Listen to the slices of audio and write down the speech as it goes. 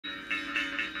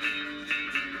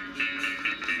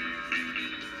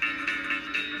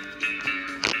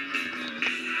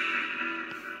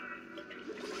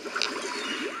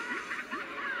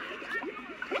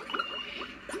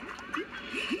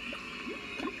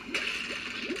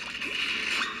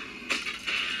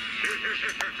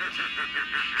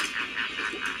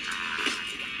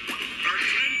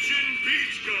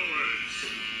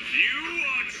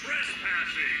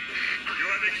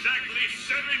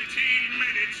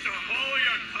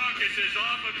This is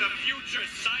off of the future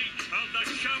site of the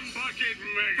Chum Bucket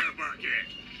Mega Bucket.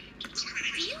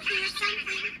 Do you hear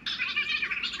something?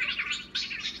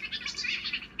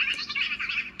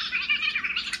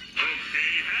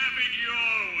 Okay, have it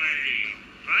your way.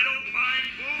 I don't mind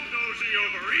bulldozing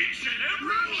over each and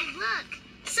every Mommy, one. look.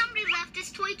 Somebody left his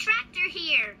toy tractor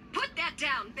here. Put that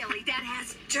down, Billy. That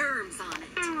has germs on it.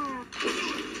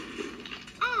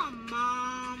 Oh,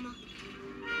 Mom.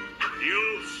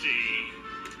 You'll see.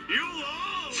 You'll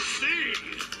all see.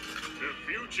 The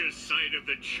future site of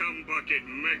the Chum Bucket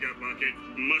Mega Bucket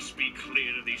must be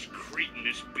clear to these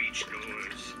cretinous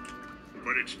beachgoers.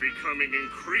 But it's becoming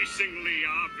increasingly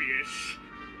obvious.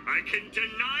 I can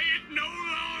deny it no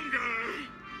longer.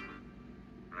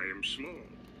 I am small.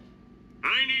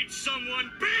 I need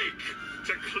someone big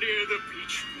to clear the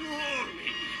beach for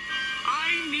me.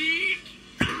 I need...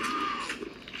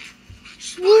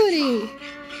 Woody!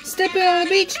 Stepping on the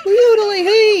beach, yodeling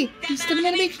hee! Stepping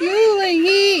on the beach, yodeling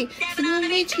hee! Stepping on the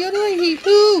beach, yodeling hee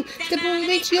hoo! Stepping on the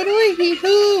beach, yodeling hee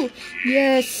hoo!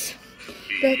 Yes,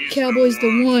 that cowboy's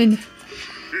the one.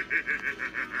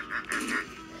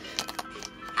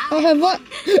 I'll have one.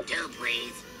 Two,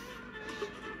 please.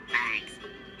 Thanks.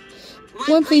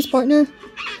 One, please, partner.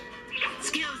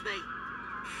 Excuse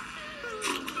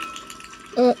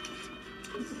me.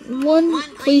 One,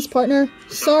 please, partner.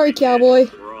 Sorry, cowboy.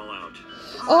 We're all out.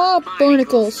 Ah,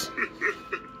 barnacles.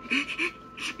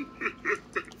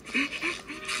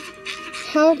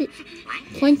 Howdy.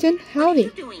 Plankton, howdy.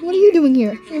 What are you doing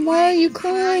here? And why are you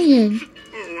crying?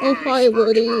 Oh, hi,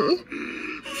 Woody.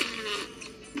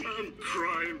 I'm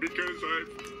crying because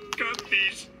I've got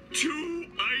these 2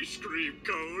 ice cream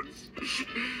cones,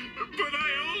 but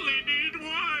I only need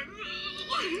one.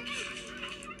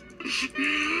 I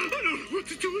don't know what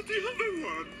to do with the other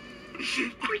one.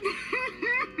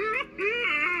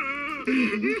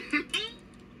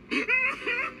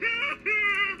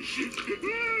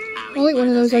 I'll eat one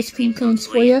of those ice cream cones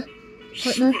for you,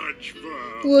 partner.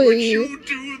 SpongeBob, Woody. would you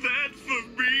do that for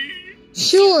me?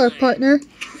 Sure, partner.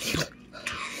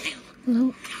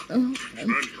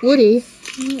 Woody.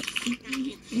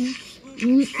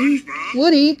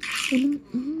 Woody.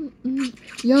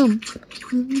 Yum.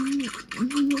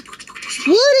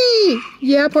 Woody!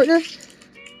 Yeah, partner.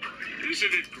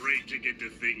 Isn't it great to get the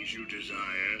things you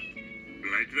desire?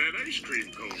 Like that ice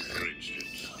cream cone, for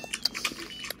instance.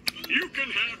 You can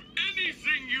have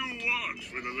anything you want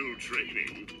with a little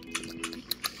training.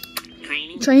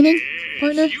 Training, Yes,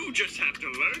 partner? you just have to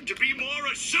learn to be more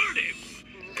assertive.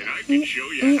 And I can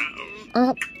show you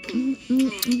how.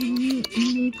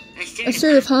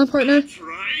 Assertive, huh, partner? That's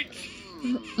right.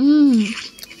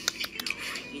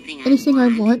 Anything I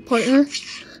want, partner?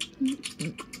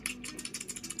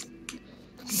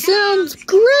 Sounds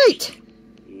great!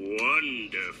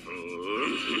 Wonderful.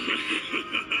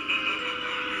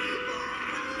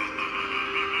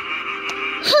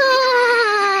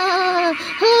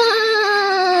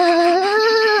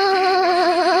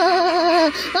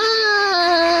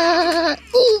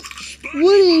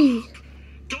 Woody!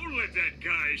 Don't let that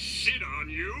guy sit on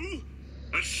you.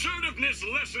 Assertiveness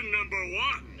lesson number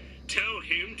 1. Tell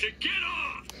him to get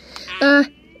off.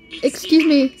 Excuse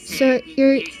me, sir.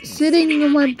 You're sitting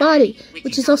on my body,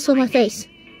 which is also my face.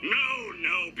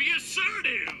 No, be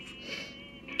assertive.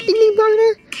 Ding ding,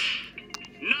 partner.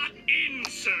 Not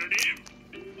insertive.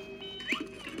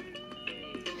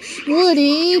 Woody.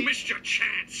 You missed your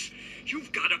chance.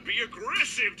 You've got to be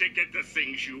aggressive to get the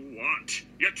things you want.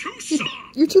 You're too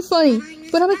soft. You're too funny,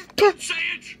 but I'm a cat. Say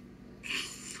it.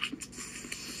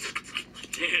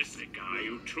 There's the guy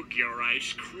who took your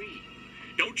ice cream.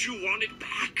 Don't you want it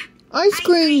back? Ice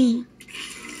cream.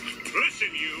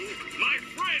 Listen, you. My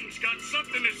friend's got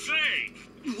something to say.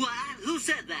 What? Who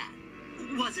said that?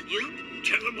 Was it you?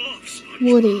 Tell him off, SpongeBob.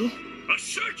 Woody.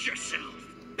 Assert yourself.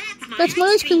 That's my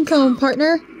ice cream cone,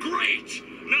 partner. Great.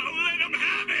 Now let him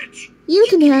have it. You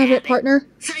can have it, partner.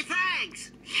 Say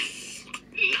thanks.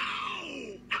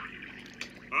 No.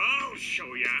 I'll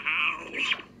show you how.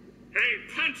 Hey,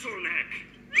 pencil neck.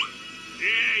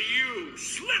 Yeah, you.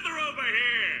 Slither over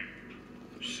here.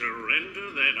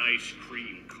 Surrender that ice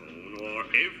cream cone, or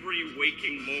every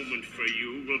waking moment for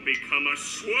you will become a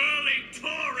swirling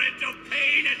torrent of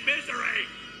pain and misery.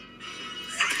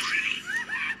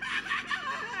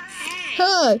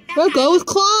 Hey, that guy was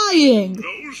crying.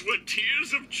 Those were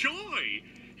tears of joy.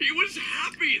 He was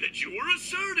happy that you were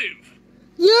assertive.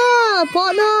 Yeah,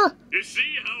 partner. You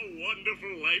see how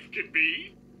wonderful life can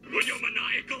be when you're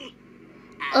maniacal?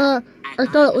 I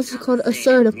thought it was called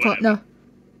assertive, partner.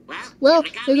 Well,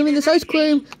 they give me this ice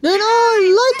cream, then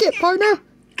I like it, partner.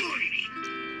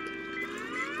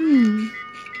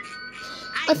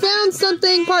 I found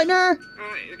something, partner.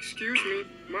 Excuse me.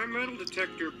 My metal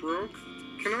detector broke.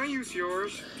 Can I use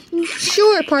yours?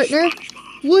 Sure, partner.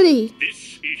 Woody.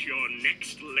 This is your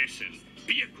next lesson.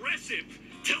 Be aggressive.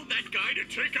 Tell that guy to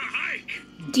take a hike.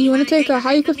 Do you want to take a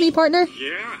hike with me, partner?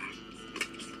 Yeah.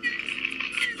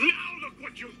 Now look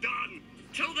what you've done.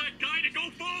 Tell that guy to go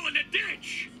fall in the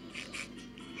ditch.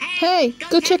 Hey,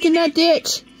 go check in that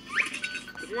ditch.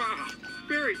 Wow.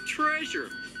 Buried treasure.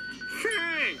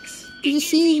 Thanks. Did you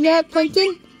see that,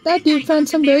 Plankton? That dude found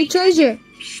some buried treasure.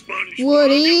 SpongeBob,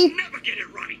 Woody. you'll never get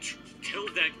it right. Tell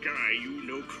that guy you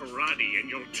know karate and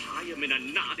you'll tie him in a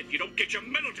knot if you don't get your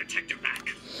metal detector back.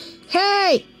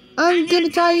 Hey, I'm gonna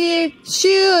tie your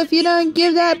shoe if you don't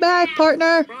give that back,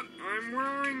 partner. But I'm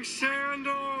wearing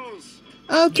sandals.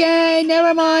 Okay,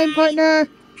 never mind, partner.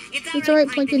 It's alright,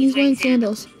 Plankton, he's wearing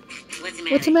sandals.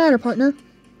 What's the matter, partner?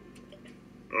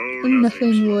 Oh,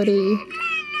 Nothing, Woody. SpongeBob.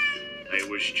 I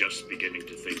was just beginning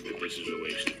to think that this is a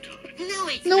waste of time.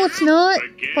 No, it's not,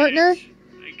 Again, partner.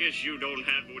 I guess you don't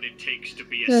have what it takes to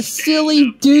be A a silly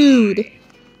stand-up dude. guy.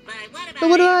 But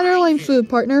what about airline food,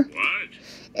 partner? What?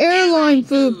 Airline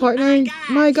food, partner.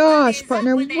 My gosh,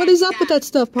 partner. What is up with that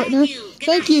stuff, partner?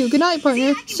 Thank you. Good night,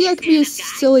 partner. See, I can be a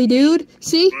silly dude.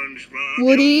 See? SpongeBob,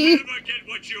 Woody. you'll never get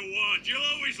what you want. You'll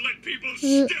always let people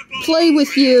step all Play over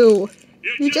with you.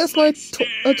 You're You're just like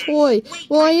a toy.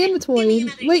 Well, I am a toy.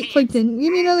 Wait, Plankton,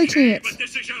 give me another chance. But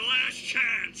this is your last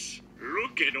chance.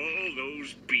 Look at all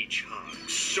those beach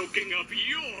hogs soaking up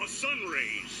your sun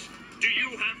rays. Do you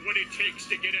have what it takes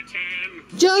to get a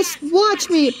tan? Just watch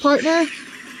me, partner.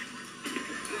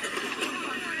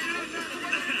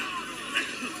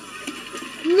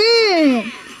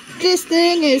 Man, this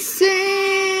thing is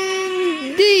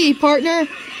sandy, partner.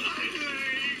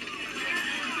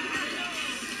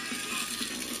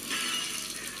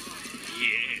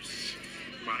 Yes,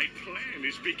 my plan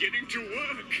is beginning to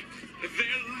work.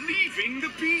 They're leaving the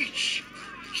beach.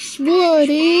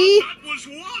 Woody. That was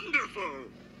wonderful.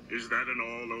 Is that an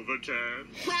all-over tan?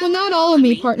 Well, not all of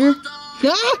me, partner.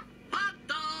 Ah!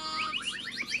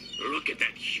 Look at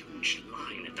that huge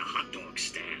line at the hot dog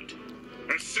stand.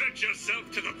 Assert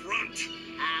yourself to the front.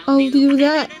 I'll do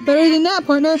that. Better than that,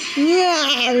 partner.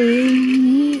 Yeah.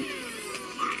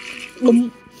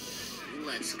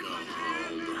 Let's go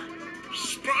home.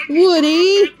 SpongeBob,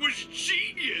 Woody. that was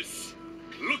genius.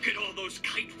 Look at all those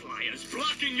kite flyers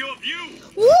blocking your view,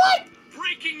 What?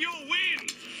 breaking your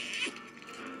wind.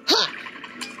 Ha!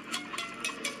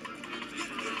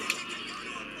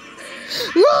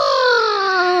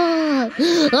 Run!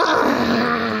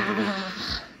 Ah!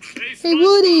 Hey,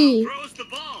 Woody. Throws the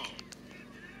ball.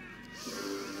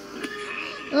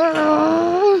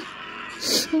 Ah!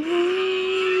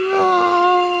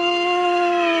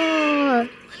 Roar!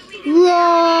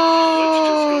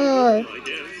 Roar!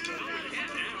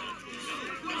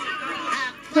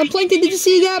 Now, Plankton, did you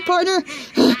see that, partner?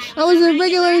 I was a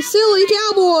regular silly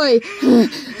cowboy.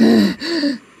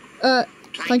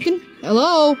 Plankton?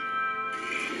 Hello?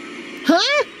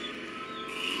 Huh?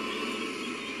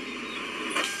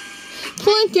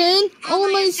 Plankton, all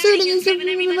of my inserting is giving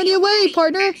everybody away,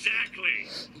 partner. Exactly.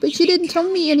 But you didn't tell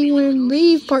me anywhere to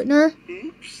leave, partner.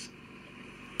 Oops.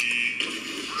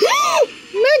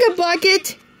 Mega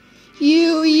Bucket!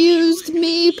 You used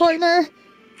me, partner,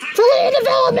 for land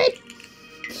development!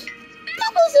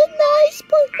 That wasn't nice,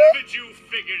 partner. Haven't you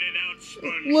figured it out,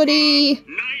 SpongeBob? Woody.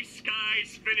 Nice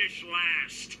guys finish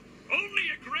last. Only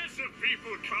aggressive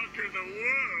people conquer the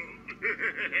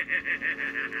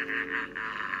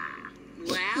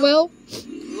world. Well,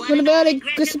 what about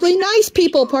aggressively nice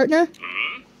people, partner?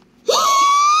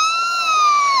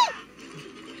 Huh?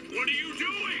 What are you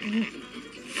doing?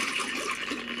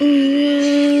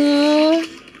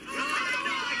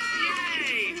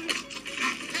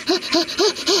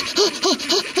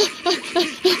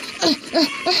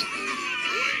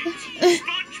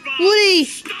 SpongeBob, Woody!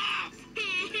 stop!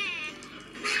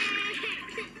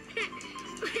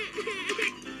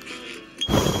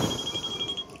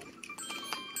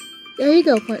 There you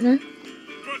go, partner.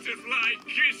 Butterfly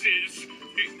kisses.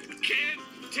 Can't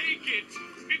take it.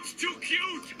 It's too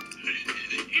cute.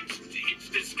 It's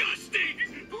disgusting.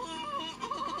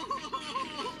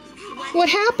 What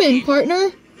happened,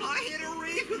 partner? I hit a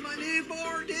reef with my new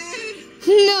board, dude.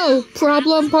 No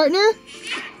problem, partner.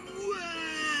 Whoa.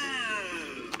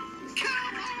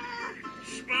 Cover!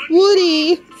 SpongeBob,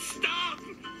 Woody! stop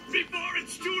before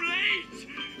it's too late.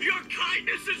 Your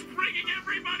kindness is bringing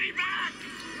everybody back.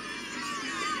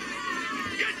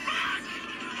 Get back!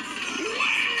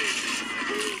 Wait!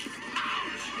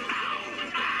 Ouch! Ow!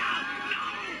 Ow! No!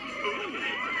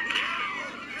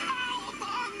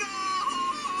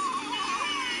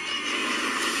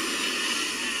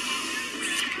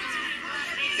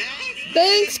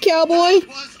 Thanks, cowboy. That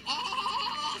was awesome.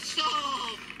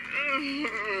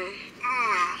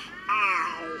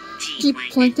 Gee,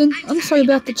 Plankton, I'm sorry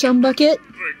about the chum bucket.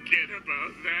 Forget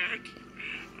about that.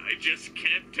 I just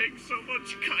can't take so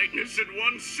much kindness in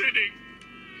one sitting.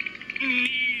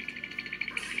 Need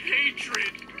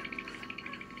hatred.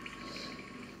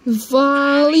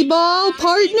 Volleyball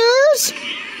partners?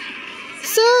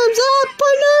 Serves up,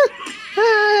 partner!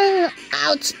 Ah,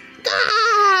 ouch!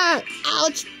 Ah,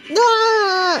 ouch!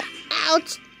 Ah,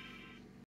 ouch!